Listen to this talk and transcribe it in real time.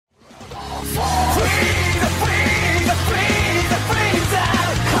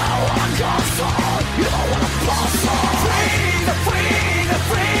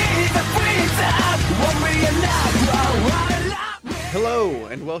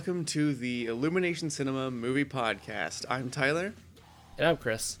and welcome to the Illumination Cinema Movie Podcast. I'm Tyler. And I'm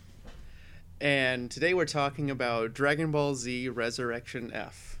Chris. And today we're talking about Dragon Ball Z Resurrection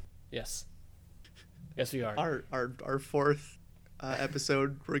F. Yes. Yes, we are. Our fourth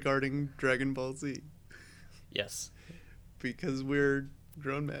episode regarding Dragon Ball Z. Yes. Because we're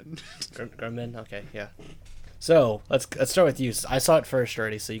grown men. Grown men? Okay, yeah. So, let's start with you. I saw it first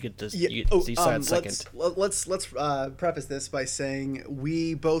already, so you could just... Yeah. you saw it second. Let's preface this by saying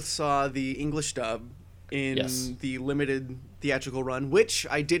we both saw the English dub in the limited theatrical run, which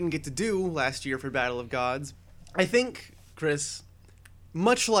I didn't get to do last year for Battle of Gods. I think, Chris,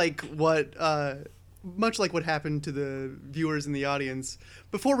 much like what happened to the viewers in the audience,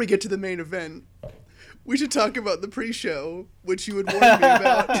 before we get to the main event, we should talk about the pre-show, which you had warned me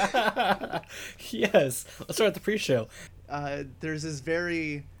about. Yes. Let's start with the pre-show. There's this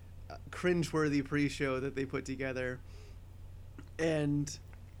very cringeworthy pre-show that they put together, and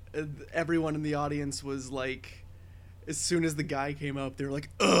everyone in the audience was like, as soon as the guy came up, they were like,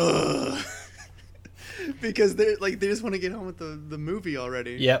 ugh! Because they just want to get on with the movie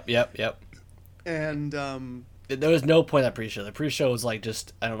already. Yep. And there was no point at pre-show. The pre-show was like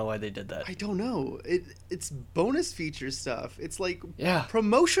just, I don't know why they did that. I don't know. It's bonus feature stuff. It's like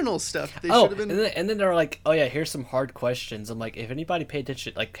promotional stuff. They should have been. And then they're like, oh yeah, here's some hard questions. I'm like, if anybody paid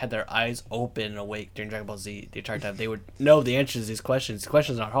attention, like had their eyes open and awake during Dragon Ball Z the entire time, they would know the answers to these questions. The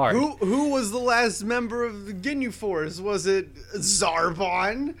questions aren't hard. Who was the last member of the Ginyu Force? Was it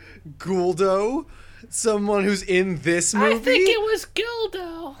Zarbon? Guldo? Someone who's in this movie? I think it was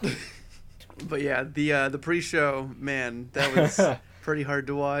Guldo. But yeah, the pre-show, man, that was pretty hard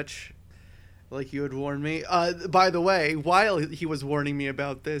to watch, like you had warned me. By the way, while he was warning me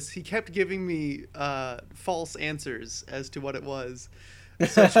about this, he kept giving me false answers as to what it was,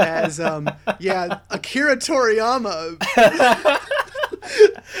 such as, Akira Toriyama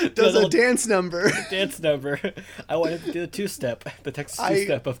does a dance number. Dance number. I wanted to do the two-step, the Texas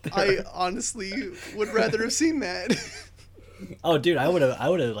two-step up there. I honestly would rather have seen that. Oh, dude, I would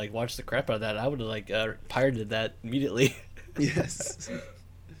have like watched the crap out of that. I would have like pirated that immediately. Yes.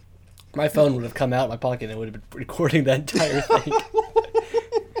 My phone would have come out of my pocket and it would have been recording that entire thing.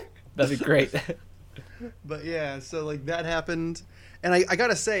 That'd be great. But yeah, so like that happened, and I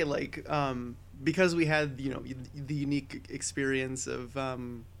gotta say, like, because we had the unique experience of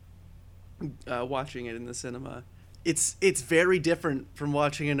watching it in the cinema, it's very different from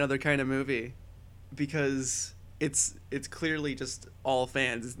watching another kind of movie, because it's clearly just all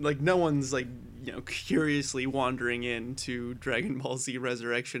fans. Like, no one's like, curiously wandering into Dragon Ball Z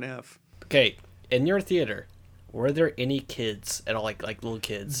Resurrection F. Okay, in your theater, were there any kids at all, like little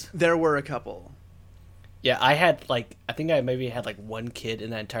kids? There were a couple. Yeah, I think I maybe had like one kid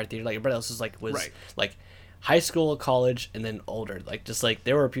in that entire theater. Like everybody else was like high school, college, and then older. Like just like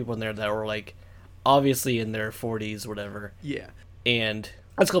there were people in there that were like obviously in their 40s, whatever. Yeah. And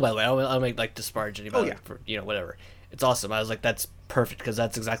that's cool, by the way. I don't make like disparage anybody for whatever. It's awesome. I was like, that's perfect, because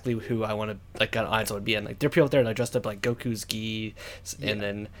that's exactly who I want to like an audience would be in. Like there are people out there that dressed up like Goku's gi, and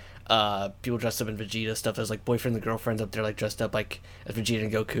then people dressed up in Vegeta stuff. There's like boyfriend and girlfriends up there like dressed up like as Vegeta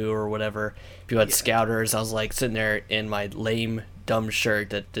and Goku or whatever. People had scouters. I was like sitting there in my lame dumb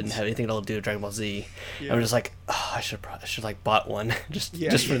shirt that didn't have anything to do with Dragon Ball Z. I was just like, oh, I should like bought one just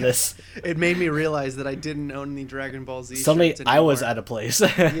for this. It made me realize that I didn't own any Dragon Ball Z. Suddenly I was out of place.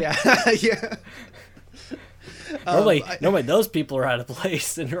 Yeah. Normally those people are out of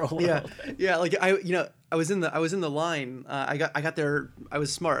place in your world. Yeah. Like I was in the line. I got there. I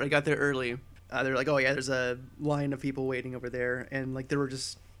was smart. I got there early. They're like, oh yeah, there's a line of people waiting over there, and like there were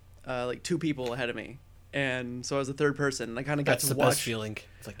just like two people ahead of me, and so I was the third person. And I kind of got to watch. That's the best feeling.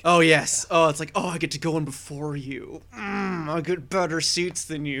 It's like, oh yes, it's like, I get to go in before you. I get better seats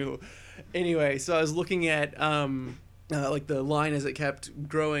than you. Anyway, so I was looking at like the line as it kept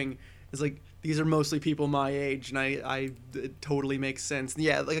growing. It's like, these are mostly people my age, and it totally makes sense. And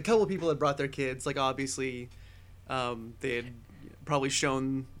yeah, like a couple of people had brought their kids. Like obviously, they had probably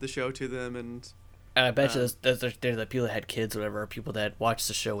shown the show to them, and I bet you there's the people that had kids, or whatever, or people that watched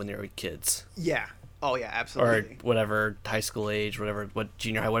the show when they were kids. Yeah. Oh yeah, absolutely. Or whatever, high school age, whatever, what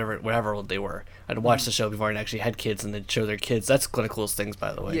junior high, whatever old they were. I'd watched the show before and actually had kids, and they'd show their kids. That's one of the coolest things,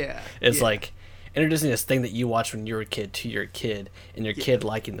 by the way. Yeah. It's like introducing this thing that you watched when you were a kid to your kid, and your kid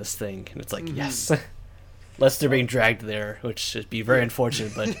liking this thing, and it's like, yes. Unless they're being dragged there, which should be very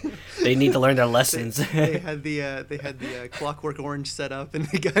unfortunate, but they need to learn their lessons. They had the Clockwork Orange set up, and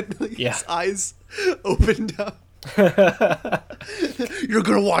they got his eyes opened up. You're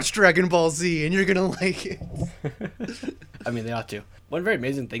gonna watch Dragon Ball Z, and you're gonna like it. I mean, they ought to. One very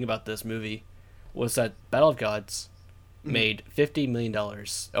amazing thing about this movie was that Battle of Gods made $50 million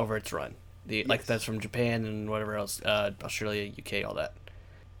over its run. Like that's from Japan and whatever else, Australia, UK, all that.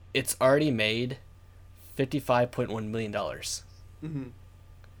 It's already made $55.1 million on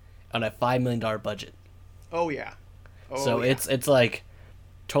a $5 million budget. Oh yeah. So it's like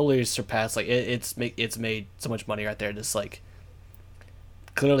totally surpassed. Like it's made so much money right there. Just like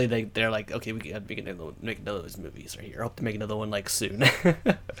clearly they're like, okay, we can make another of those movies right here. I hope to make another one like soon. So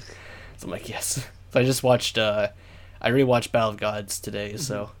I'm like, yes. So I just watched. I rewatched Battle of Gods today.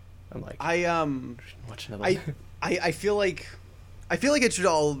 So I'm like, watch another one. I feel like it should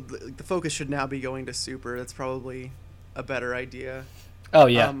all, the focus should now be going to Super. That's probably a better idea. Oh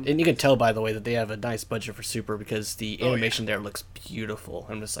yeah, and you can tell by the way that they have a nice budget for Super because the animation there looks beautiful.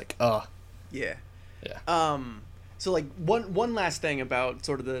 I'm just like, oh. Yeah. So like one last thing about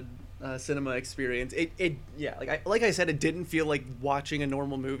sort of the cinema experience. Like I said, it didn't feel like watching a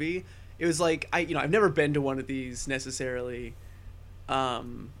normal movie. It was like I've never been to one of these necessarily,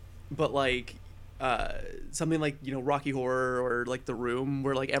 but like something like Rocky Horror or like The Room,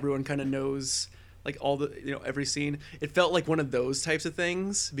 where like everyone kind of knows like all the every scene. It felt like one of those types of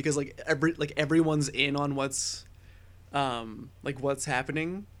things because like everyone's in on what's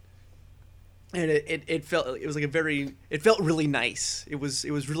happening, and it felt really nice. It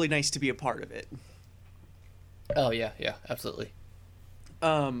was really nice to be a part of it. Oh yeah, absolutely.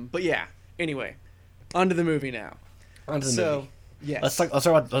 But yeah. Anyway, on to the movie now. Movie. Yes. Let's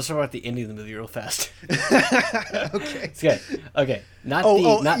talk about the ending of the movie real fast. Okay. It's good. Okay. Not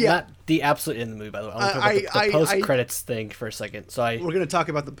the absolute end of the movie, by the way. I want to talk about the post credits thing for a second. So we're gonna talk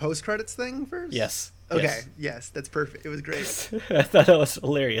about the post credits thing first. Yes. Okay. Yes, that's perfect. It was great. I thought that was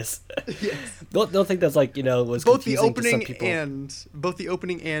hilarious. Yes. Don't think that's like was both the confusing to some opening people. and the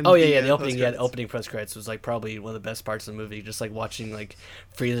opening. The opening post credits was like probably one of the best parts of the movie. Just like watching like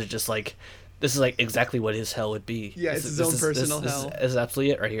Frieza just like. This is like exactly what his hell would be. Yeah, it's his own personal hell. This is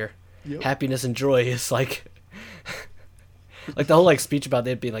absolutely it right here. Yep. Happiness and joy is like, like the whole like speech about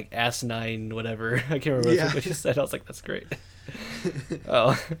it being like asinine, whatever. I can't remember what you said. I was like, that's great.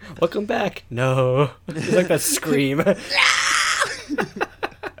 Oh, welcome back. No, it's like that scream.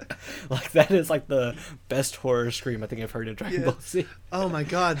 Like that is like the best horror scream I think I've heard in Dragon Ball Z. Oh my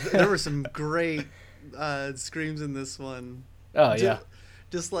god, there were some great screams in this one. Oh yeah.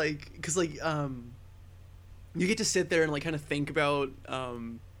 Just like, because like, you get to sit there and like kind of think about,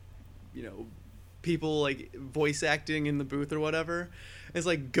 people like voice acting in the booth or whatever. It's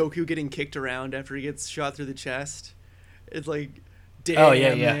like Goku getting kicked around after he gets shot through the chest. It's like,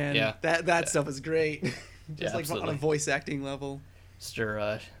 damn, man, that stuff is great. Just like absolutely. On a voice acting level.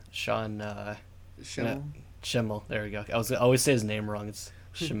 Mr. Sean Schimmel. Schimmel. There we go. I always say his name wrong. It's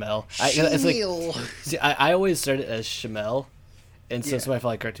Schimmel. It's like, I always started as Schimmel. And so somebody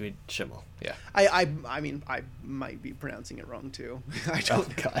felt like corrected me, Schimmel. Yeah. I mean, I might be pronouncing it wrong too. I don't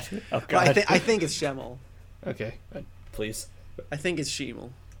know. God. Oh God. But I think it's Schemmel. Okay. Please. I think it's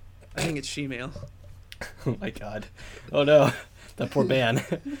Schemel. I think it's Shemale. Oh my God. Oh no. That poor man.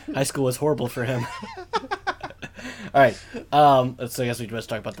 High school was horrible for him. All right. So I guess we just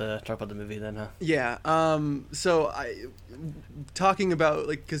talk about the movie then, huh? Yeah. So talking about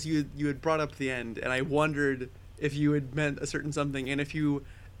like, because you had brought up the end, and I wondered if you had meant a certain something, and if you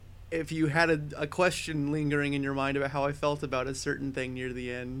had a question lingering in your mind about how I felt about a certain thing near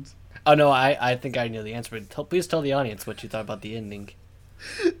the end. Oh no, I think I know the answer, but please tell the audience what you thought about the ending.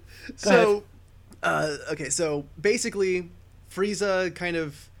 So basically, Frieza kind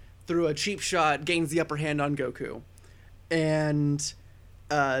of through a cheap shot gains the upper hand on Goku, and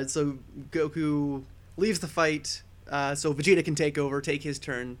so Goku leaves the fight, so Vegeta can take his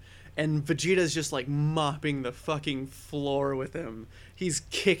turn. And Vegeta's just like mopping the fucking floor with him. He's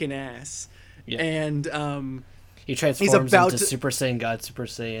kicking ass. Yeah. And he transforms into Super Saiyan God, Super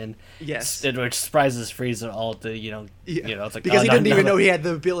Saiyan. Yes. Which surprises Frieza all to it's like because he didn't even know he had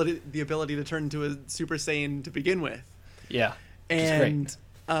the ability to turn into a Super Saiyan to begin with. Yeah. And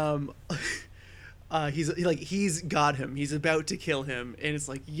he's got him. He's about to kill him, and it's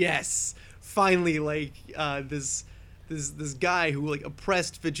like, yes, finally, like this guy who like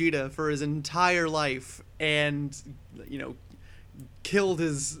oppressed Vegeta for his entire life and killed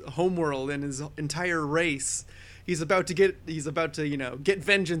his homeworld and his entire race. He's about to get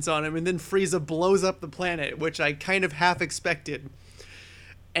vengeance on him, and then Frieza blows up the planet, which I kind of half expected.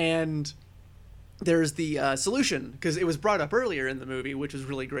 And there's the solution, because it was brought up earlier in the movie, which was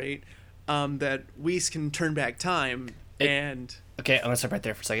really great, that Whis can turn back time. Okay, I'm gonna stop right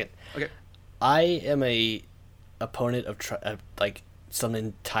there for a second. Okay. I am a opponent of like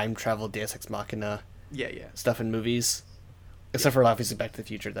something time travel, Deus Ex Machina stuff in movies, except for obviously Back to the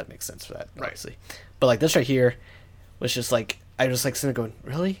Future. That makes sense for that, obviously. But like this right here, was just like I was like sitting there going,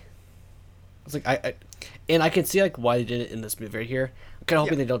 really? I was like and I can see like why they did it in this movie right here. I'm kind of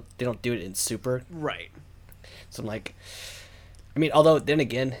hoping they don't do it in Super. Right. So I'm like, I mean, although then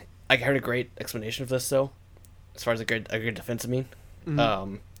again, I heard a great explanation for this though, as far as a good defense. I mean,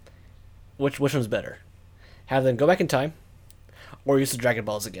 which one's better? Have them go back in time, or use the Dragon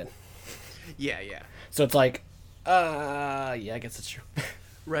Balls again? Yeah. So it's like, yeah, I guess it's true.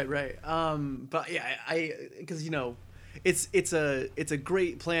 Right. But yeah, because it's a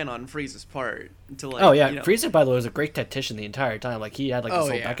great plan on Frieza's part to like. Oh yeah, Frieza by the way was a great tactician the entire time. Like he had like this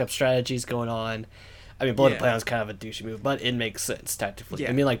whole backup strategies going on. I mean, Blood and Plan was kind of a douchey move, but it makes sense tactically. Yeah.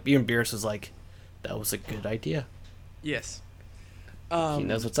 I mean, like even Beerus was like, that was a good idea. Yes. He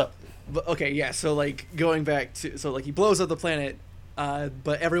knows what's up. But, okay, yeah. So like going back to he blows up the planet,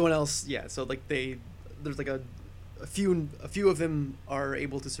 but everyone else, So like there's like a few of them are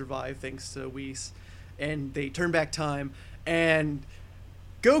able to survive thanks to Whis, and they turn back time, and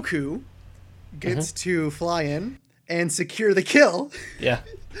Goku gets to fly in and secure the kill. Yeah.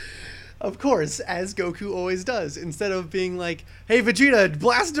 Of course, as Goku always does, instead of being like, "Hey Vegeta,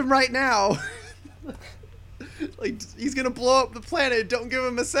 blast him right now." Like, he's gonna blow up the planet, don't give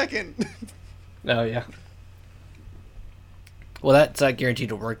him a second. Oh yeah. Well, that's not guaranteed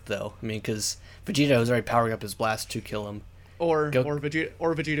to work though. I mean, because Vegeta was already powering up his blast to kill him. Or Vegeta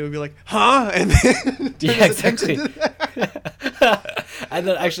would be like, "Huh?" And then yeah, exactly. And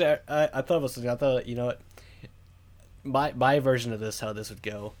then actually, I thought about something. I thought, you know what, my version of this, how this would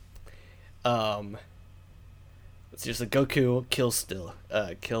go. It's just like Goku kill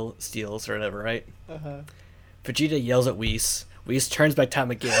steals or whatever, right? Vegeta yells at Whis. Whis turns back time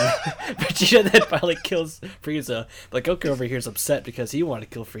again. Vegeta then finally kills Frieza. But Goku over here is upset because he wanted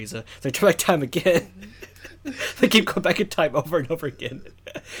to kill Frieza. So they turn back time again. They keep going back in time over and over again.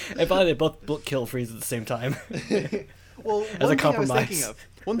 And finally they both kill Frieza at the same time. Well, as a compromise.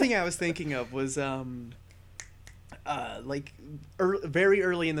 One thing I was thinking of was very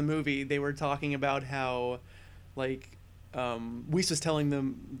early in the movie they were talking about how like Whis was telling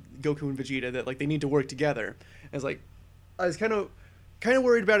them, Goku and Vegeta, that like they need to work together. And I was kind of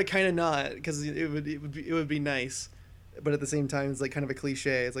worried about it, kind of not, because it would be nice, but at the same time it's like kind of a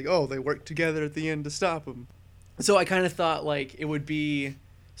cliche. It's like, oh, they work together at the end to stop him. So I kind of thought like it would be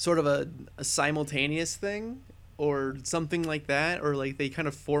sort of a simultaneous thing or something like that, or like they kind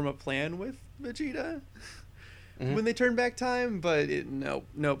of form a plan with Vegeta when they turn back time. But nope.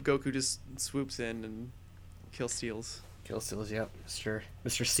 Goku just swoops in and kills. Yep.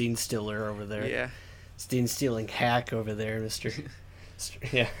 Mr. Scene Stealer over there. Yeah. Scene Stealing hack over there, Mr.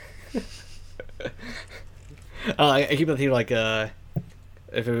 Yeah. I keep on thinking like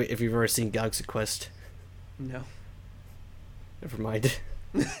if you've ever seen Galaxy Quest. No. Never mind.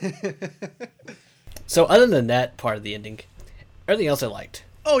 So other than that part of the ending, everything else I liked.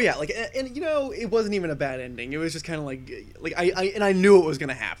 Oh yeah, like, and it wasn't even a bad ending. It was just kind of like I knew it was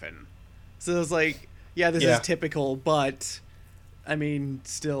gonna happen, so it was like, yeah, this is typical, but I mean,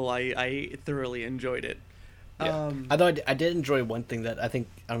 still, I thoroughly enjoyed it. Yeah. I thought I did enjoy one thing that I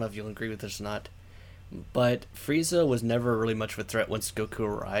don't know if you'll agree with this or not, but Frieza was never really much of a threat once Goku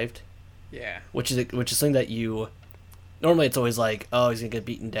arrived. Yeah. Which is something that normally it's always like, oh, he's gonna get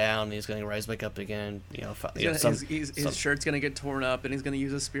beaten down, and he's gonna rise back up again. His shirt's gonna get torn up, and he's gonna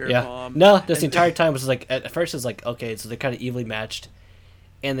use a spirit bomb. No, the entire time was like, at first it's like, okay, so they're kind of evenly matched,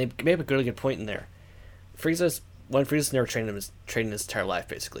 and they made a really good point in there. Frieza's never trained his entire life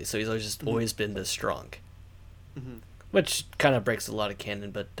basically, so he's always been this strong, which kind of breaks a lot of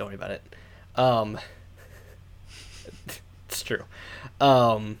canon, but don't worry about it. It's true.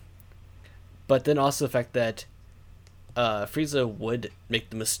 But then also the fact that Frieza would make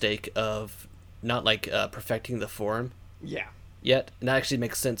the mistake of not perfecting the form. Yeah. Yet, and that actually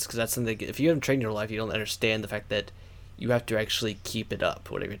makes sense, because that's something, if you haven't trained your life, you don't understand the fact that you have to actually keep it up,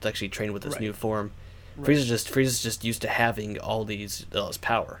 whatever, to actually train with this new form. Right. Frieza's just used to having all this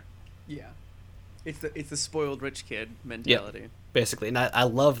power. Yeah. It's the spoiled rich kid mentality. Yeah, basically. And I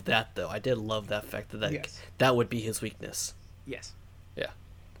love that, though. I did love that fact that that would be his weakness. Yes. Yeah.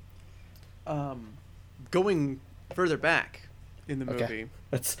 Going further back in the movie.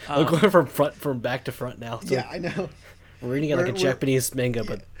 Okay. We're going from back to front now. So yeah, I know. We're reading it like a Japanese manga,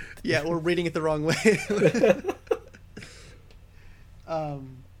 but yeah, we're reading it the wrong way.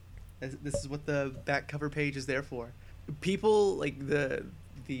 This is what the back cover page is there for. People like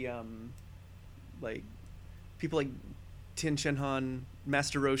people like Tin Shenhan,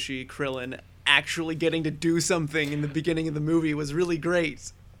 Master Roshi, Krillin actually getting to do something in the beginning of the movie was really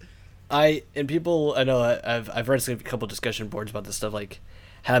great. I know I've read a couple discussion boards about this stuff, like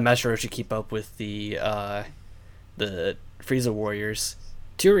how Master Roshi keep up with the the Frieza warriors.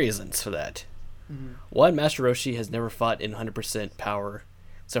 2 reasons for that. Mm-hmm. One, Master Roshi has never fought in 100% power,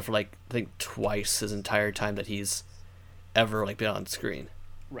 except for like I think twice his entire time that he's ever like been on screen.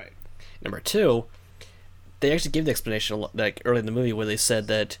 Right. Number 2, they actually gave the explanation like early in the movie where they said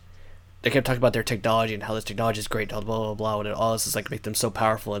that they kept talking about their technology and how this technology is great, blah blah blah, and all this is like make them so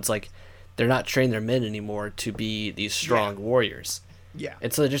powerful. It's like they're not training their men anymore to be these strong warriors. Yeah.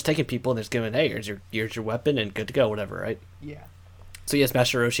 And so they're just taking people and they're just giving, hey, here's your weapon and good to go, whatever, right? Yeah. So yes,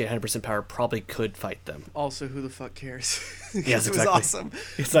 Master Roshi at 100% power probably could fight them. Also, who the fuck cares? Yes, exactly. It was awesome.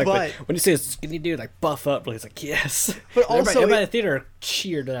 Exactly. But when you say a skinny dude like buff up, he's like, yes. But also, everybody in the theater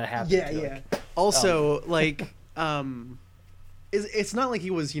cheered when that happened. Yeah, yeah. Like, also, it's not like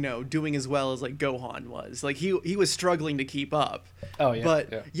he was, doing as well as like Gohan was. Like he was struggling to keep up. Oh yeah.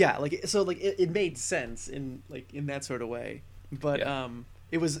 But it made sense in that sort of way. But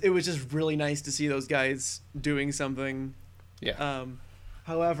it was just really nice to see those guys doing something. Yeah.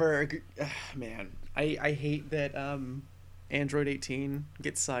 However, man, I hate that Android 18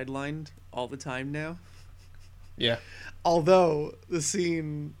 gets sidelined all the time now. Yeah. Although the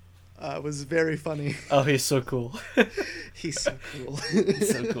scene was very funny. Oh, he's so cool. He's so cool.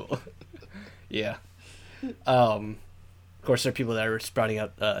 He's so cool. Yeah. Of course, there are people that are sprouting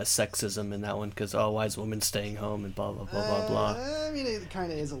out sexism in that one because, why is women staying home and blah, blah, blah, blah, blah. I mean, it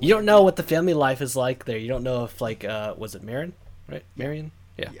kind of is a little. You don't know what the family life is like there. You don't know if, was it Marin? Right? Marion?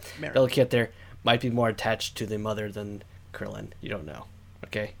 Yeah. Marin. The little kid there might be more attached to the mother than Krillin. You don't know.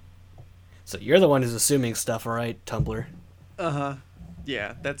 Okay? So you're the one who's assuming stuff, all right, Tumblr? Uh-huh.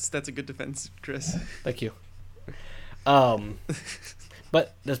 Yeah, that's a good defense, Chris. Thank you.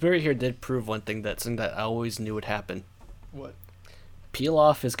 But this movie here did prove one thing, something that I always knew would happen. What?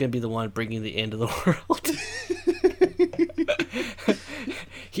 Pilaf is going to be the one bringing the end of the world.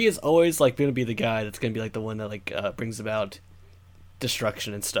 He is always going to be the guy that's going to be the one that brings about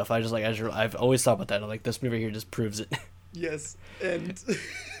destruction and stuff. I've always thought about that. I'm like, this movie here just proves it. Yes, and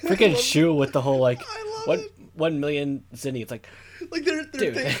freaking Shu with the whole I love it. 1 million zenny. It's like they're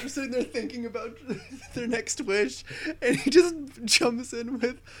sitting there thinking about their next wish, and he just jumps in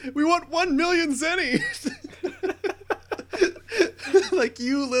with, "We want 1 million zenny." Like,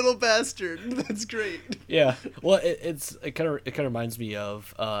 you little bastard. That's great. Yeah. Well, it kind of reminds me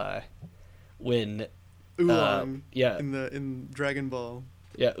of when Oolong. Yeah. In Dragon Ball.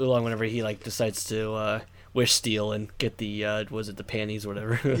 Yeah, Oolong whenever he decides to wish steal and get the the panties or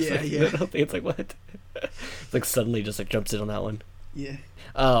whatever. Yeah, it's like what? Suddenly just jumps in on that one. Yeah.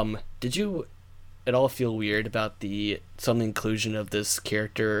 Did you at all feel weird about some inclusion of this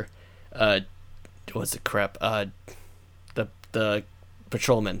character? What's it crap? The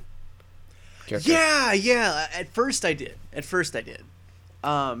patrolman character. Yeah. At first I did.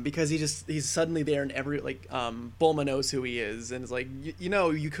 Because he's suddenly there and Bulma knows who he is and is like,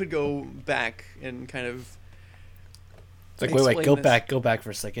 you could go back and kind of. It's like, wait, go back for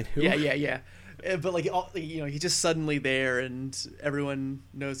a second. Who? Yeah. But he's just suddenly there and everyone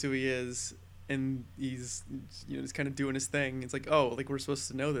knows who he is and he's just kind of doing his thing. It's like, oh, we're supposed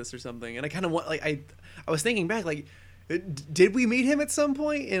to know this or something. And I kind of want I was thinking back, did we meet him at some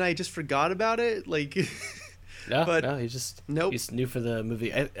point and I just forgot about it? No, he's just nope. He's new for the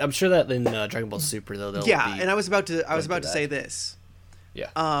movie. I'm sure that in Dragon Ball Super though. And I was about to say this. Yeah.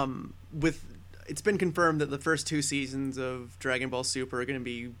 It's been confirmed that the first 2 seasons of Dragon Ball Super are going to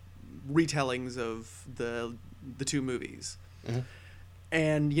be retellings of the 2 movies. Mm-hmm.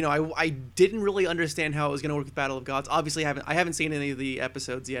 And I didn't really understand how it was going to work with Battle of Gods. Obviously, I haven't seen any of the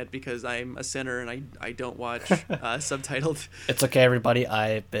episodes yet because I'm a sinner and I don't watch subtitled. It's okay, everybody.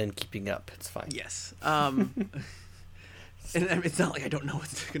 I've been keeping up. It's fine. Yes. And it's not like I don't know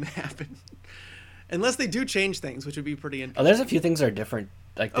what's going to happen, unless they do change things, which would be pretty interesting. Oh, there's a few things that are different.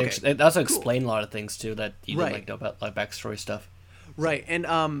 They also cool. explain a lot of things too that you didn't know about backstory stuff. Right, and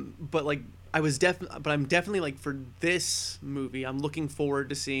but I'm definitely for this movie, I'm looking forward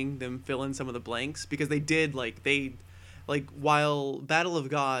to seeing them fill in some of the blanks because they did while Battle of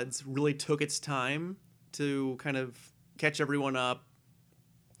Gods really took its time to kind of catch everyone up,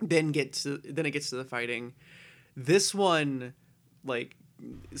 then it gets to the fighting. This one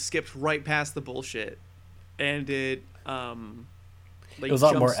skipped right past the bullshit, and it it was a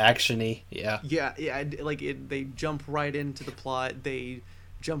lot more actiony. Yeah. They jump right into the plot. They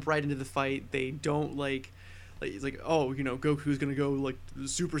jump right into the fight. They don't it's Goku's gonna go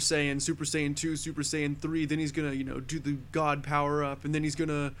Super Saiyan 2, Super Saiyan 3. Then he's gonna do the God power up, and then he's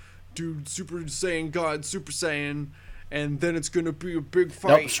gonna do Super Saiyan God, Super Saiyan, and then it's gonna be a big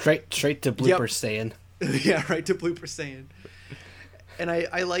fight. Nope, straight to Blooper Saiyan. Yeah, right to Blooper Saiyan. And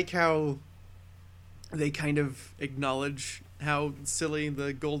I like how they kind of acknowledge how silly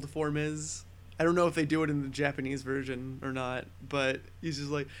the gold form is. I don't know if they do it in the Japanese version or not, but he's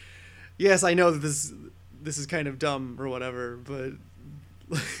just like, yes, I know that this is kind of dumb or whatever, but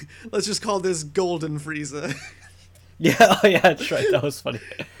let's just call this Golden Frieza. Yeah, oh yeah, that's right. That was funny.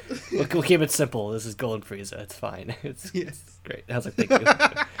 We'll keep it simple. This is Golden Frieza. It's fine. It's great. I was like, thank you.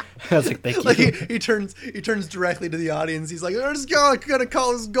 I was like, thank you. Like he turns directly to the audience. He's like, we're just gonna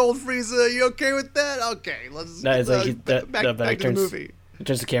call this Gold Frieza. You okay with that? Okay, let's. No, it's like back to the movie. He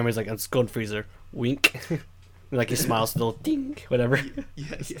turns to the camera. He's like, it's Golden Frieza. Wink. Like he smiles, a little ding, whatever.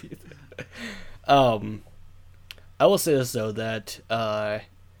 Yeah. I will say this though, that I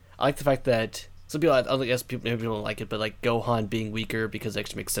like the fact that some people, I guess maybe people don't like it, but like Gohan being weaker because it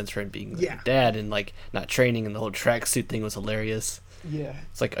actually makes sense for him being like, a dad and like not training, and the whole tracksuit thing was hilarious. Yeah.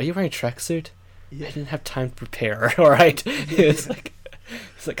 It's like, are you wearing a tracksuit? Yeah. I didn't have time to prepare. All right. It's like,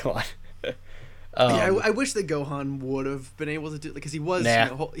 come on. I wish that Gohan would have been able to do, because he was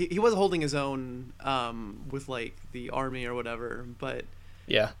he was holding his own with like the army or whatever, but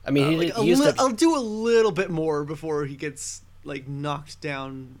yeah, I mean I'll do a little bit more before he gets like knocked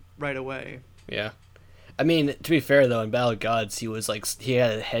down right away. Yeah, I mean, to be fair though, in Battle of Gods, he was like, he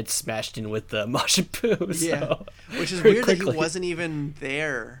had a head smashed in with the Majin Buu. So, yeah, which is weird that he wasn't even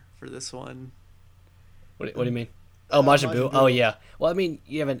there for this one. What do you mean? Oh, Majin Buu. Oh, yeah. Well, I mean,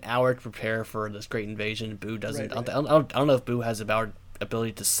 you have an hour to prepare for this great invasion. Buu doesn't. Right. I don't know if Buu has the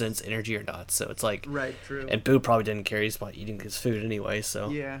ability to sense energy or not. So it's like, right, true. And Buu probably didn't care. He's probably eating his food anyway. So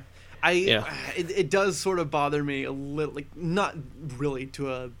yeah, it does sort of bother me a little, like not really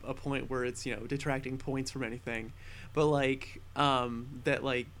to a point where it's detracting points from anything, but like that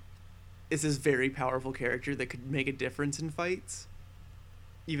like is this very powerful character that could make a difference in fights.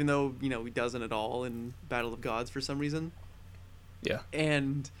 Even though, he doesn't at all in Battle of Gods for some reason. Yeah.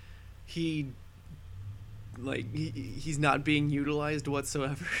 And he's not being utilized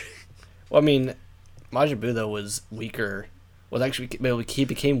whatsoever. Well, I mean, Majin Buu, though, was weaker. Well, actually, he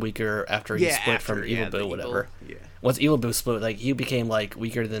became weaker after he split from Evil Buu, whatever. Yeah. Once Evil Buu split, like, he became, like,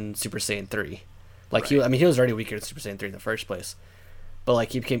 weaker than Super Saiyan 3. Like, right. He was already weaker than Super Saiyan 3 in the first place. But,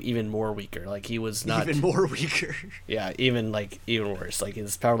 like, he became even more weaker. Like, he was not... Even more weaker. Yeah, even worse. Like,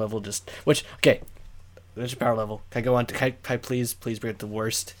 his power level just... Which, okay, there's your power level. Can I go on to... Can I please bring up the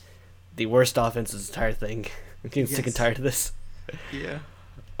worst offense of this entire thing? I'm getting sick and tired of this. Yeah.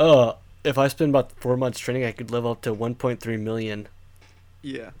 If I spend about 4 months training, I could level up to 1.3 million.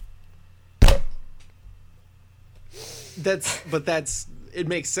 Yeah. That's... It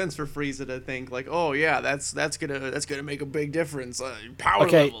makes sense for Frieza to think like, oh yeah, that's gonna make a big difference. Power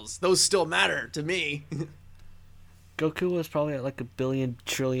levels, those still matter to me. Goku was probably at like 1 billion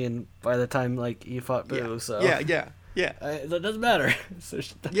trillion by the time like he fought Buu. So yeah. That doesn't matter. So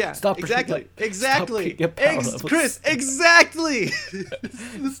stop. Exactly. Chris. Exactly.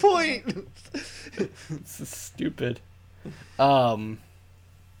 The point. This is stupid.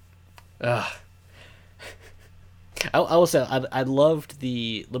 I will say I loved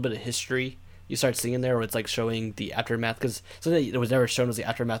the little bit of history you start seeing there, where it's like showing the aftermath, because something that was never shown was the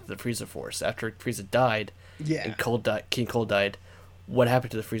aftermath of the Frieza Force after Frieza died. Yeah. And King Cold died. What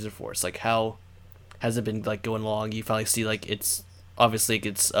happened to the Frieza Force? Like, how has it been like going along? You finally see like it's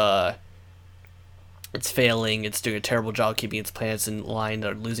failing. It's doing a terrible job keeping its planets in line.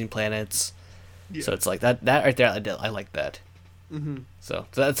 They're losing planets. Yeah. So it's like that right there. I like that. Mm-hmm. So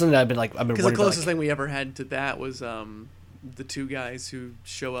that's something I've been because the closest thing we ever had to that was the two guys who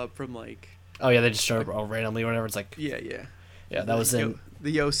show up from like, oh yeah, they just show up all randomly or whatever. It's like yeah that was in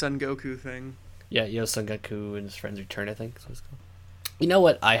the Yo Son Goku thing. Yeah, Yo Son Goku and his friends return, I think. So you know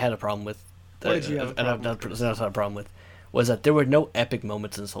what I had a problem with? What did you have a problem with? That's not a problem with. Was that there were no epic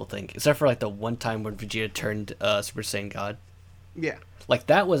moments in this whole thing, except for like the one time when Vegeta turned Super Saiyan God. Yeah, like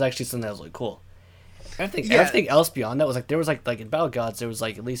that was actually something that was really cool. Everything else beyond that was like there was like in Battle of Gods there was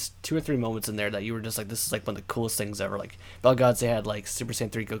like at least 2 or 3 moments in there that you were just like, this is like one of the coolest things ever. Like Battle of Gods, they had like Super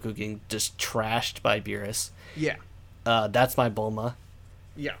Saiyan 3 Goku getting just trashed by Beerus. Yeah. That's my Bulma.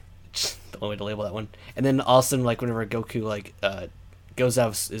 Yeah. The only way to label that one. And then also like whenever Goku like goes out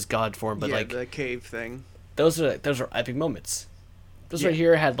of his God form, but like the cave thing. Those are epic moments. Those right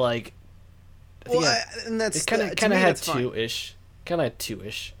here had like. And that's it kind of had 2-ish. Kind of had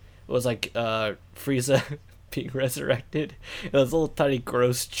 2-ish. It was like Frieza being resurrected. And those little tiny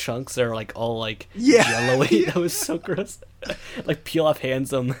gross chunks that are like all like yellowy. That was so gross. Like peel off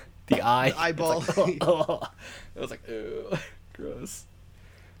Handsome, the eye. The eyeball. Like, oh. It was like, ew, gross.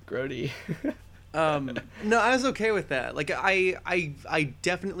 Grody. No, I was okay with that. Like I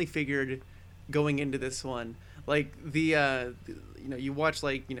definitely figured going into this one, Like you watch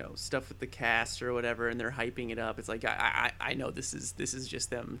like stuff with the cast or whatever, and they're hyping it up. It's like I know this is just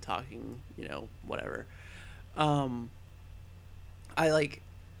them talking, whatever. I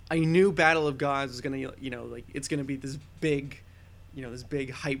knew Battle of Gods was gonna it's gonna be this big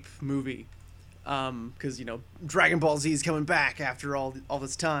hype movie, because Dragon Ball Z is coming back after all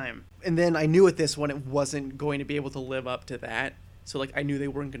this time, and then I knew with this one it wasn't going to be able to live up to that. So like I knew they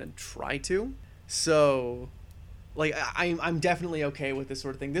weren't gonna try to. So like I'm definitely okay with this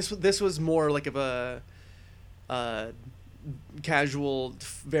sort of thing. This was more like of a casual,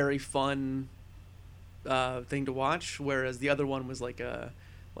 very fun thing to watch, whereas the other one was like a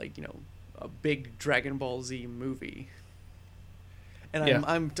big Dragon Ball Z movie. And yeah.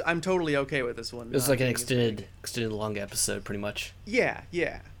 I'm totally okay with this one. It's like an extended long episode, pretty much. Yeah.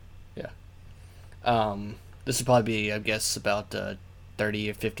 This would probably be, I guess, about 30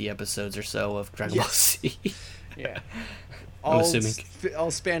 or 50 episodes or so of Dragon Ball Z. Yeah. I'm assuming.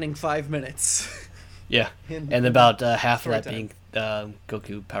 All spanning 5 minutes. Yeah. And about half of that being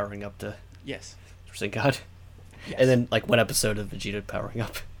Goku powering up to Super Saiyan God. Yes. And then like one episode of Vegeta powering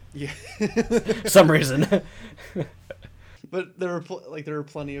up. Yeah. For some reason. But there were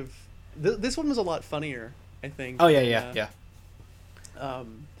plenty of. This one was a lot funnier, I think. Oh yeah.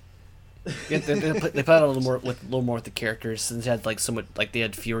 They played a little more with the characters, since they had like somewhat like they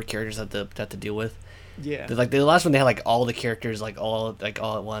had fewer characters to have to deal with. Yeah. Like the last one, they had like all the characters all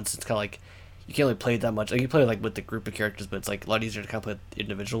at once. It's kind of like you can't really play it that much. Like you play like with the group of characters, but it's like a lot easier to kind of play with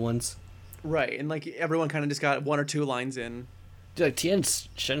individual ones. Right, and like everyone kind of just got one or two lines in. Dude, like Tien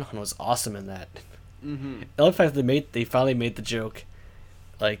Shinhan was awesome in that. Mm-hmm. I love the fact that they finally made the joke,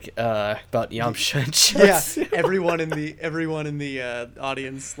 like about Yamcha. Yeah, everyone in the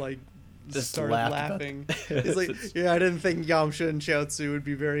audience like just started laughing. It's like, I didn't think Yamcha and Chaozu would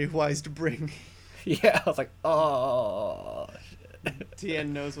be very wise to bring. Yeah, I was like, oh.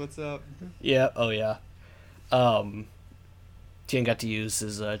 Tien knows what's up. Yeah. Oh yeah. Tien got to use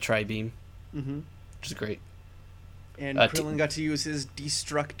his tri-beam, which is great. And Krillin got to use his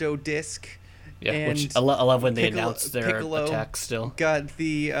Destructo Disc. Yeah, and which I love when they announce their attack still. Got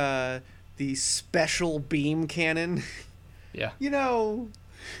the special beam cannon. Yeah.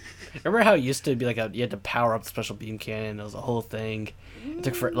 Remember how it used to be like you had to power up the special beam cannon? It was a whole thing. It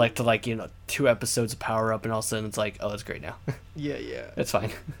took for 2 episodes of power up, and all of a sudden it's like, oh, it's great now. Yeah. It's fine.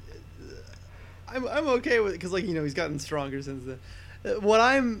 I'm okay with it because he's gotten stronger since then.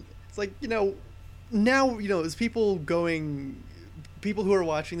 It's like now as people who are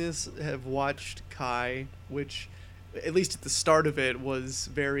watching this have watched Kai, which at least at the start of it was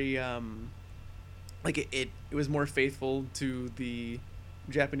very it was more faithful to the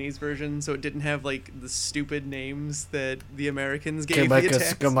Japanese version, so it didn't have like the stupid names that the Americans gave the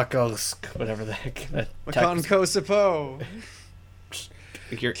attacks. Whatever the heck. Makan Kosapo.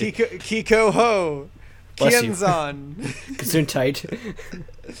 Kiko Ho. Kienzan. Gesundheit.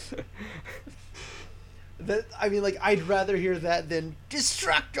 I'd rather hear that than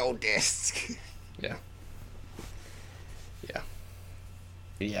Destructo Disc. Yeah.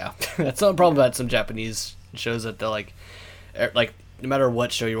 That's not a problem about some Japanese shows that they're like no matter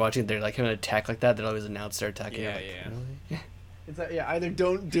what show you're watching, they're like gonna attack like that. They always announce their attack. Yeah. Really? It's either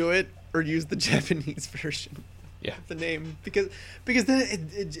don't do it or use the Japanese version. Yeah. The name because then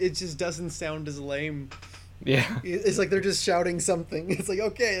it just doesn't sound as lame. Yeah. It's like they're just shouting something. It's like,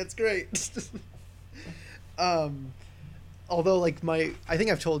 okay, that's great. Although I think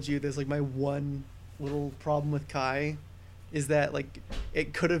I've told you this, my one little problem with Kai is that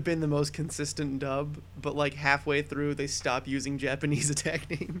it could have been the most consistent dub, but halfway through they stop using Japanese attack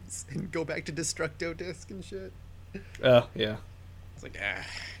names and go back to Destructo Disc and shit. Oh yeah. It's like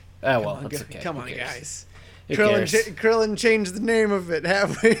that's okay. Come on, guys. Krillin changed the name of it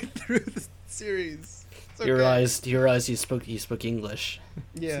halfway through the series. Okay. You realized he spoke English.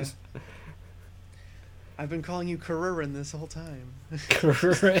 Yeah. I've been calling you Kuririn this whole time.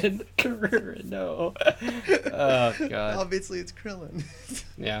 Kuririn, no. Oh god. Obviously, it's Krillin.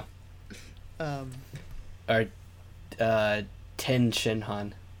 Yeah. Or, Ten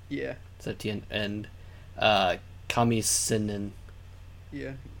Shinhan. Yeah. So Tien and Kami Sinen.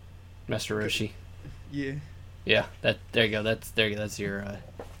 Yeah. Master Roshi. Yeah. Yeah. There you go. That's your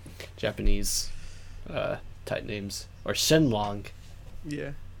Japanese type names, or Shenlong.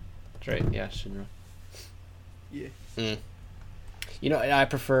 Yeah. That's right. Yeah, Shenlong. Yeah. I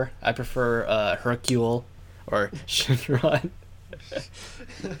prefer Hercule or Shinron.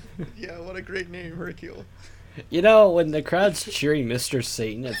 Yeah, what a great name, Hercule. When the crowd's cheering Mr.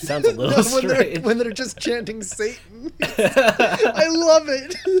 Satan, it sounds a little strange. When they're just chanting Satan. I love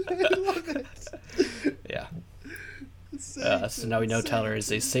it. Yeah. So now we know Tyler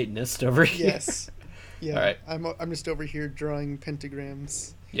is a Satanist over here. Yes. Yeah. All right. I'm just over here drawing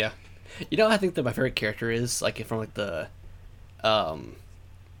pentagrams. Yeah. You know, I think that my favorite character is like from like the,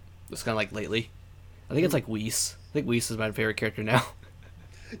 it's kind of like lately. I think it's like Whis. I think Whis is my favorite character now.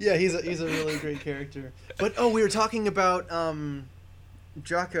 Yeah, he's a really great character. But we were talking about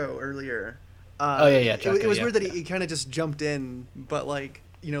Jocko earlier. Jocko, it was weird that he kind of just jumped in, but like,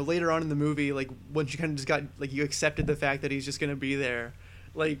 you know, later on in the movie, like once you kind of just got like you accepted the fact that he's just gonna be there,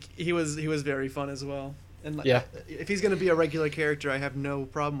 like he was very fun as well. And like, if he's gonna be a regular character, I have no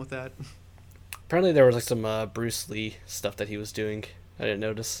problem with that. Apparently, there was like some Bruce Lee stuff that he was doing. I didn't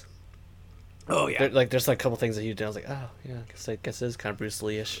notice. Oh yeah. There's like a couple things that he did. I was like, oh yeah, I guess it is kind of Bruce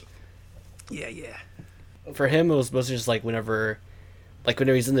Lee-ish. Yeah. For him, it was mostly just like whenever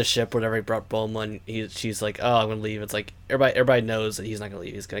he's in the ship, whenever he brought Bulma, she's like, oh, I'm gonna leave. It's like everybody knows that he's not gonna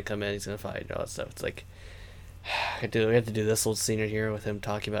leave. He's gonna come in. He's gonna fight and all that stuff. It's like, we have to do this little scene here with him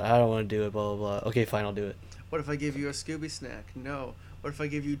talking about I don't want to do it. Blah blah blah. Okay, fine, I'll do it. What if I give you a Scooby snack? No. What if I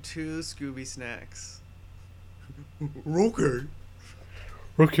give you 2 Scooby snacks? Rocky.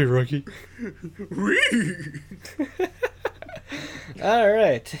 All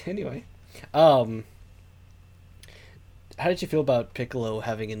right. Anyway, how did you feel about Piccolo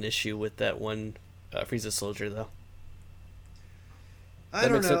having an issue with that one Frieza soldier, though? I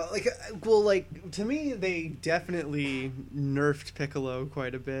don't know. Like to me, they definitely nerfed Piccolo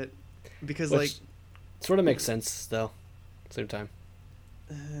quite a bit because, which sort of makes sense though. At the same time.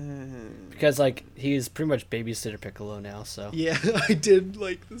 Because like he's pretty much babysitter Piccolo now, so yeah, I did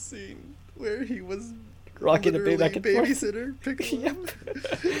like the scene where he was rocking the baby back and babysitter Piccolo. Yep.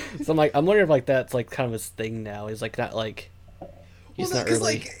 So I'm wondering if like that's like kind of his thing now. He's like not like he's not really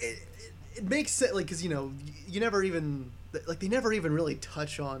like it makes sense, like because you know you never even like they never even really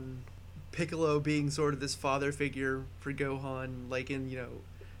touch on Piccolo being sort of this father figure for Gohan, like in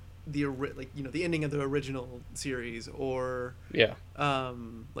the ending of the original series or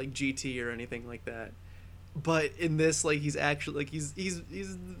like GT or anything like that. But in this, like he's actually like he's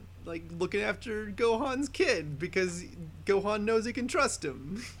like looking after Gohan's kid because Gohan knows he can trust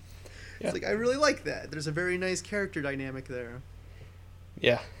him. Yeah. It's like I really like that. There's a very nice character dynamic there.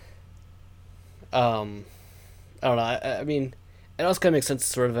 Yeah. I don't know. I mean, it also kind of makes sense.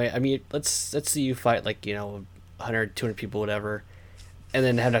 Sort of. I mean, let's see you fight like 100, 200 people, whatever. And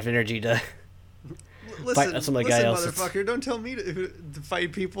then have enough energy to fight some guy else. Motherfucker! Don't tell me to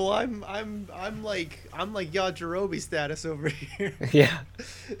fight people. I'm like Yajirobe status over here. Yeah.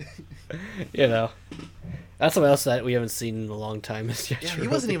 That's something else that we haven't seen in a long time. Is yeah, he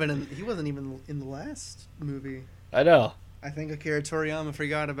wasn't even in the last movie. I know. I think Akira Toriyama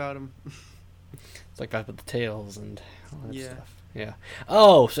forgot about him. It's like back with the Tails and all that stuff. Yeah.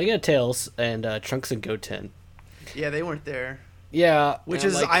 Oh, so you got Tails and Trunks and Goten. Yeah, they weren't there. Yeah, which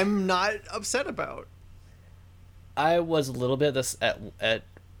is I'm not upset about. I was a little bit at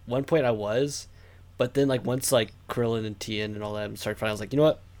one point I was, but then like once like Krillin and Tien and all that started fighting, I was like, you know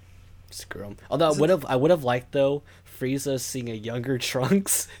what, screw them. Although I would have liked though Frieza seeing a younger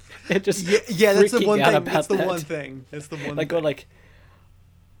Trunks and just yeah that's the one thing. That's the one thing. That's the one. Like going like,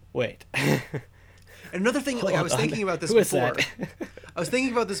 wait. Another thing, like I was thinking about this before. I was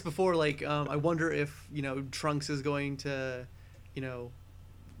thinking about this before. Like I wonder if Trunks is going to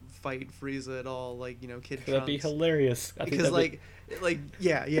fight Frieza at all, like kid Trunks. That'd be hilarious. Because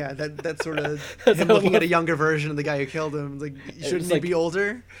that sort of him looking at a younger version of the guy who killed him. Like shouldn't he be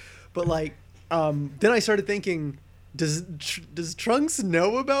older? But like then I started thinking, does Trunks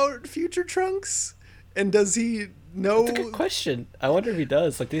know about future Trunks? And does he know? That's a good question. I wonder if he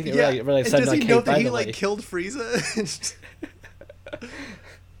does. Like, do you think really said, does he know that he like killed Frieza?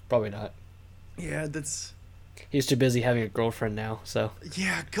 Probably not. Yeah, that's. He's too busy having a girlfriend now, so.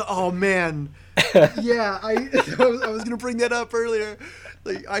 Yeah. Oh man. Yeah, I was gonna bring that up earlier.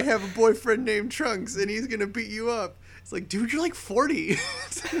 Like, I have a boyfriend named Trunks, and he's gonna beat you up. It's like, dude, you're like 40.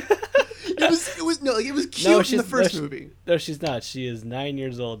 It was cute in the first movie. No, she's not. She is 9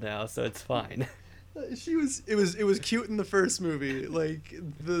 years old now, so it's fine. It was cute in the first movie, like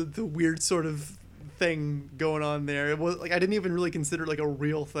the weird sort of thing going on there. It was like I didn't even really consider it like a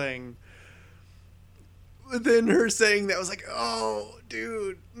real thing. But then her saying that was like, oh,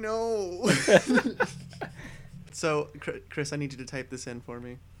 dude, no. So, Chris, I need you to type this in for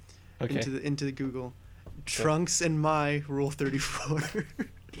me. Okay. Into the Google. Trunks and my Rule 34.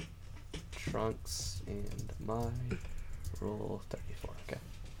 Trunks and my Rule 34. Okay.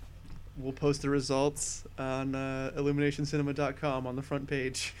 We'll post the results on illuminationcinema.com on the front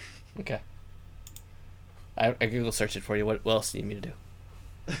page. Okay. I Google search it for you. What else do you need me to do?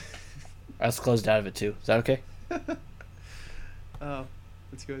 I was closed out of it too. Is that okay? Oh,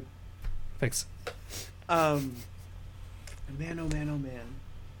 that's good. Thanks. Man, oh man, oh man.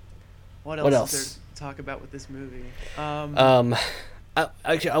 What else is there to talk about with this movie?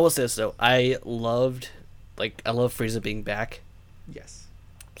 Actually, I will say this though. I love Frieza being back. Yes.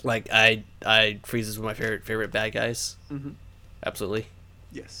 Like Frieza's one of my favorite bad guys. Mm-hmm. Absolutely.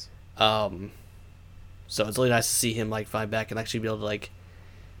 Yes. So it's really nice to see him like find back and actually be able to like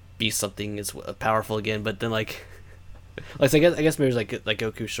be something as powerful again. But then like I guess maybe it's like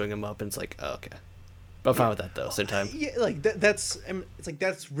Goku showing him up and it's like, oh, okay. But I'm fine with that though. Same time. Yeah, like that's it's like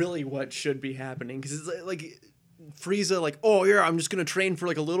that's really what should be happening because it's like Frieza like, oh yeah, I'm just gonna train for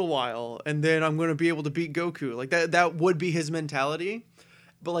like a little while and then I'm gonna be able to beat Goku. Like that would be his mentality.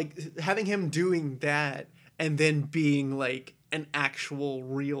 But like having him doing that and then being like an actual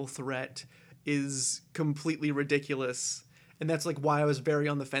real threat is completely ridiculous. And that's like why I was very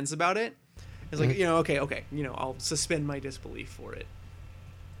on the fence about it. It's like, okay, I'll suspend my disbelief for it.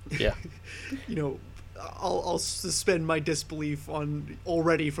 Yeah. I'll suspend my disbelief on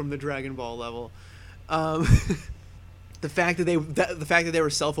already from the Dragon Ball level. The fact that they were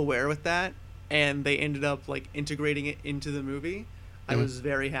self-aware with that and they ended up like integrating it into the movie, I was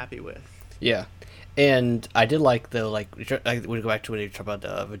very happy with. Yeah. And I did like though, like I would go back to when you talk about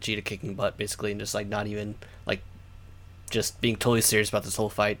Vegeta kicking butt basically and just like not even like just being totally serious about this whole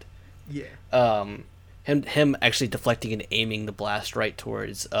fight. Yeah. Him actually deflecting and aiming the blast right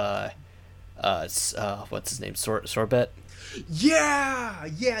towards what's his name, Sorbet. Yeah,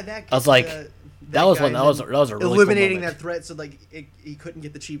 that. I was like, that was a really eliminating cool that threat, so like he couldn't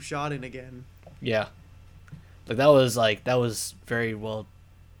get the cheap shot in again. Yeah, like that was very well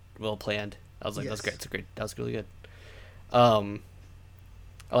planned. I was like, yes. That's great. That was really good. I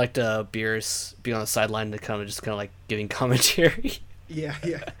liked Beerus being on the sideline to kind of like giving commentary. Yeah.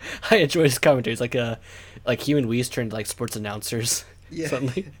 I enjoyed his commentary. It's like Human Wees turned like sports announcers. Yeah.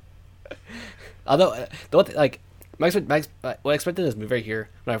 Suddenly. Although the one thing, like what I expected in this movie right here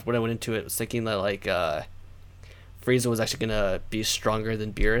when I went into it was thinking that like Frieza was actually gonna be stronger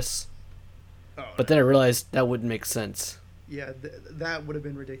than Beerus. Oh, but then I realized that wouldn't make sense. Yeah, that would have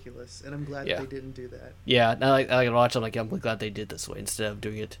been ridiculous, and I'm glad that they didn't do that. Yeah, now I watch, I'm like, I'm glad they did this way instead of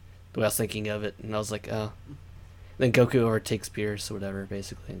doing it the way I was thinking of it, and I was like, oh. Then Goku overtakes Beerus or whatever,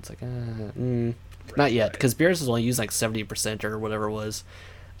 basically. And it's like, not yet, because Beerus was only using like 70% or whatever it was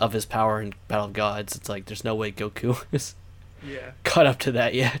of his power in Battle of Gods. It's like there's no way Goku is caught up to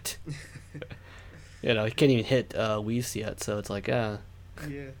that yet. He can't even hit Whis yet, so it's like, Yeah,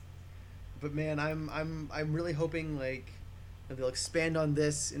 but man, I'm really hoping like they'll expand on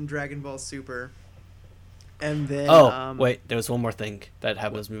this in Dragon Ball Super. And then wait, there was one more thing that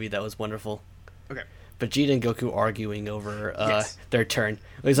happened in this movie that was wonderful. Okay. Vegeta and Goku arguing over their turn.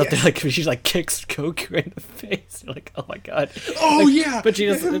 He's up there like she like kicks Goku in the face. You're like, oh my god. Oh like, yeah.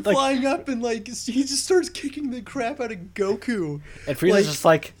 Vegeta's him flying up and like he just starts kicking the crap out of Goku. And Frieza's just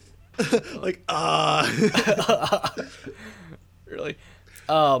like really.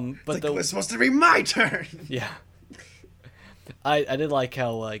 But it was supposed to be my turn. Yeah. I did like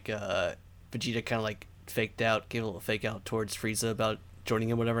how like Vegeta kind of like gave a little fake out towards Frieza about joining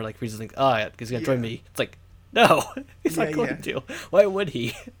him, whatever. Like Frieza's like, oh, yeah, he's gonna join me. It's like, no, he's not going to. Why would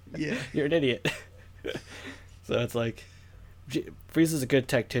he? Yeah, you're an idiot. So it's like, Frieza's a good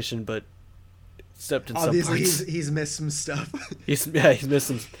tactician, but except in obviously some parts, he's missed some stuff. he's missed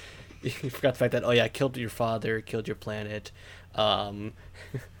some. He forgot the fact that I killed your father, killed your planet, all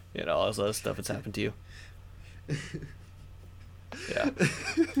this other stuff that's happened to you. Yeah.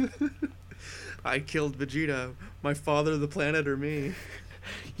 I killed Vegeta. My father, the planet, or me?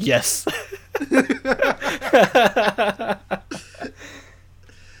 Yes. Yeah.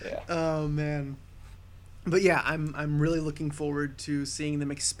 Oh man. But yeah, I'm really looking forward to seeing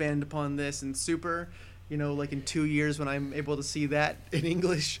them expand upon this in Super. Like in 2 years when I'm able to see that in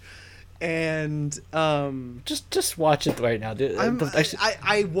English. And just watch it right now, dude.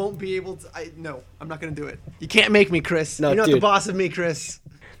 I won't be able to. No, I'm not gonna do it. You can't make me, Chris. No, you're not dude. the boss of me, Chris.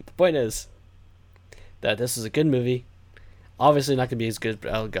 The point is that this is a good movie. Obviously, not gonna be as good as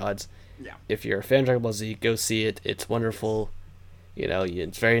Battle of Gods. Yeah. If you're a fan of Dragon Ball Z, go see it. It's wonderful.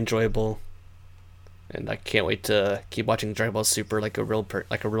 It's very enjoyable, and I can't wait to keep watching Dragon Ball Super like a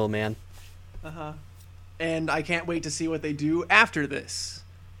real man. And I can't wait to see what they do after this.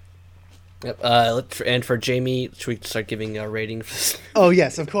 Yep. And for Jamie, should we start giving a rating for this? Oh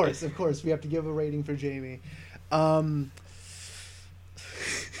yes, of course. We have to give a rating for Jamie.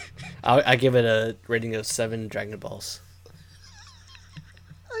 I give it a rating of 7 Dragon Balls.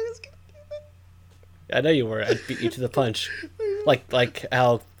 I was gonna do it. I know you were. I beat you to the punch. Like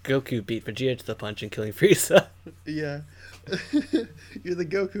how Goku beat Vegeta to the punch and killing Frieza. Yeah. You're the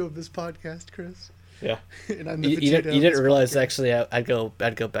Goku of this podcast, Chris. Yeah. And I'm the You didn't realize podcast. Actually I'd go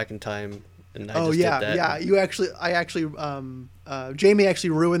back in time. And I just did that. Yeah. Jamie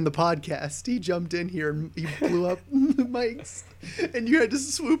actually ruined the podcast. He jumped in here and he blew up the mics, and you had to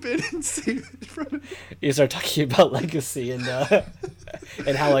swoop in and save it from him. You start talking about legacy and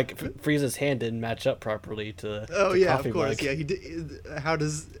how like Frieza's hand didn't match up properly to. Oh the yeah, coffee of course. mug. Yeah, he did. How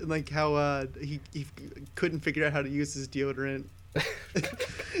he couldn't figure out how to use his deodorant.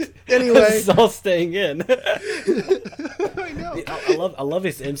 Anyway, it's all staying in. I know. I love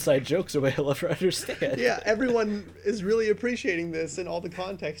his inside jokes the way I'll ever understand. Yeah, everyone is really appreciating this and all the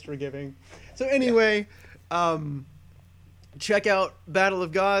context we're giving. So anyway, check out Battle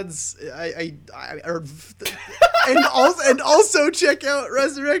of Gods. And also check out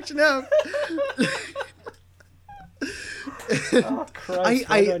Resurrection F. Oh, Christ,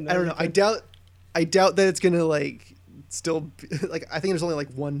 I don't know. I doubt that it's gonna like. Still, like, I think there's only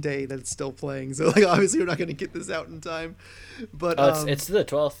like one day that it's still playing, so like obviously we're not going to get this out in time. But it's the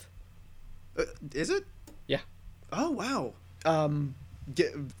 12th. Is it? Yeah. Oh wow.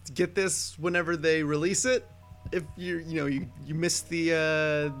 Get this whenever they release it. If you missed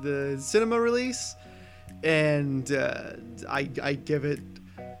the cinema release, and I give it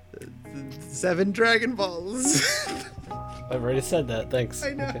 7 Dragon Balls. I've already said that. Thanks.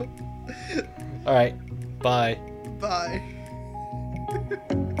 I know. Okay. All right. Bye. Bye.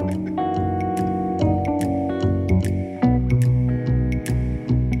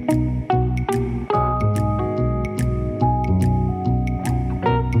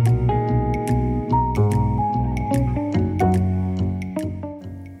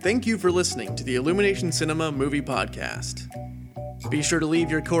 Thank you for listening to the Illumination Cinema Movie Podcast. Be sure to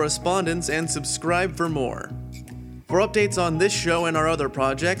leave your correspondence and subscribe for more. For updates on this show and our other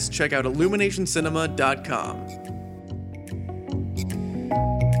projects, check out illuminationcinema.com.